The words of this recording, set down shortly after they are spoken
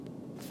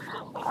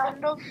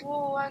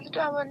Andovuwa ndi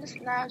tou vha ndi si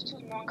na zwithu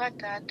zwi no nga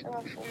data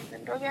vhafunzi,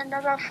 ndo vhuya nda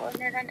vha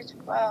founela ndi tshi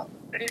khou vha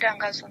lila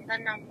nga zwanḓa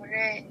na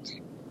mulenzhe,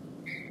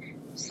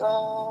 so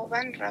vha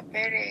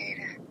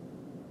nrabelela.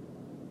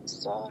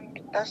 So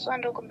that's why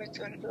ndo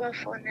kombetshedza uri ndi vha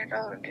founela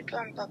uri ndi tou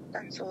amba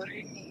vhuṱanzi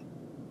uri ni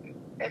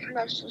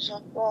hezwiḽa zwithu zwo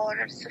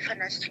fhola, ndi si pfha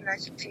na tshithu na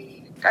tshithihi.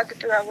 Nda ḓi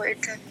tou vha vho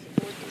ita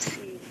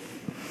vhuḓisini.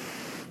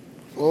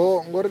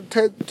 Ngori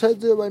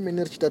thaidzo yo vha i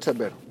mini ri tshi ita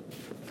thabelo?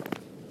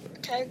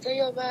 Thaidzo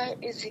yo vha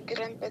i dzi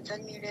krempe dza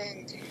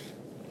milenzhe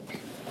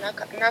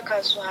na kha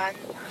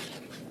zwanḓa.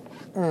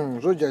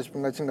 Zwo dzhia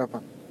tshifhinga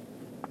tshingafhani?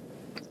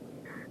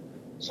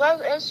 Zwa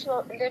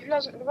hezwo ndi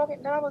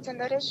vha vhudza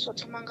nda ri hezwi zwo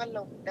thoma nga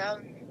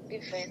lockdown ndi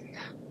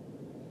Venḓa.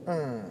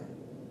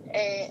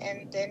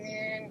 And then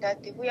nda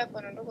ḓi vhuya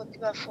fhano ndo khou ḓi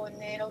vha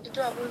founela u ḓi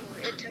tou vha vho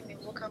uri airtime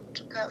vho kha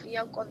muthu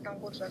ya konḓa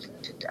ngori zwa zwino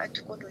a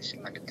thi khou tou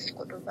shuma, ndi ḓi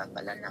sokou tou bva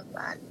fhaḽa na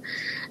fhaḽa.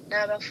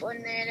 Nda vha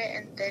founele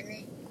and then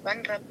vha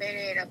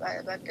nrabelela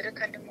vha ḓi ri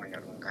kha ndi mona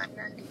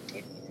lungana ndi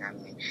ite mini na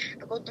mini.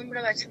 Ndi khou ḓi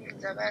humbula vha tshi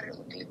mbudza vha ri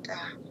u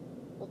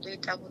ḓo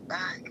ita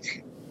vhuṱanzi.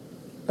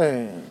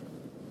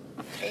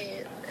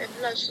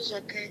 Hezwiḽa zwithu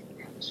zwoṱhe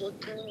zwo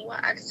ṱuwa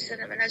a thi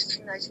tshena vha na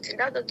tshithu na tshithihi.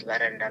 Nda ḓo ḓivha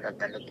arali nda ḓa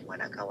ḽo ḓi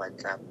ṅwala kha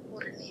WhatsApp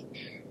uri ni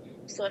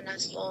so na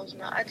so,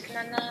 zwino a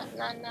thina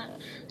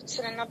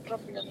sina na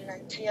problem na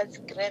nthihi ya dzi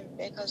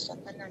krempe kha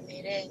zwanḓa na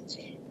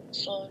milenzhe.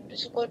 So ndi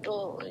tshi khou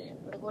tou uri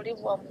ndi khou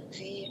livhuwa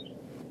Mudzimu.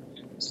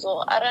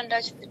 So arali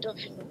nda tshi ḓi tou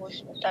pfhi ndi khou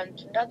ita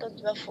nthu nda ḓo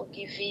ḓivha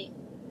forgiving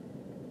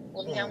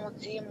ngoni ya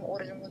Mudzimu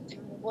uri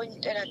Mudzimu vho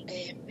nyitela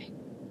ḓembe.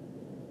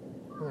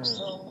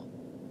 So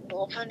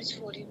ndo pfha ndi tshi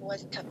khou livhuwa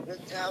dzi thabelo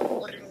dzawe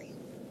uri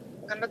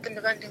nga ndoṱhe ndi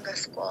vha ndi nga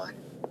si kone.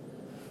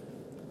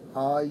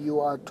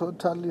 You are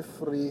totally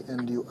free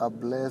and you are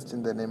blessed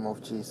in the name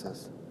of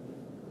Jesus.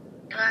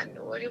 Ndi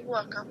khou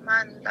livhuwa nga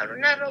maanḓa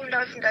lune ro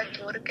nda pfhi nda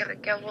ḓivha uri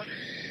kereke yavho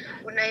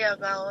hune ya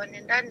vha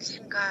hone nda ndi tshi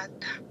nga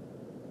ḓa.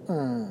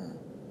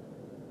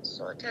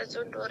 So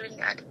thaidzo ndi uri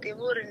a thi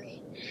ḓivhi uri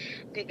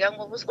ndi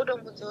gango vhu sokou tou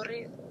mbudza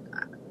uri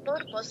ndo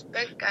uri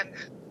Bosberg kana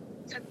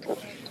tsha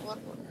ḓivha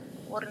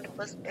uri ndi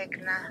Bosberg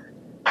na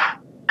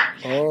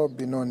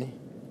Benoni.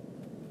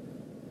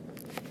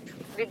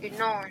 Ndi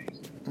Benoni.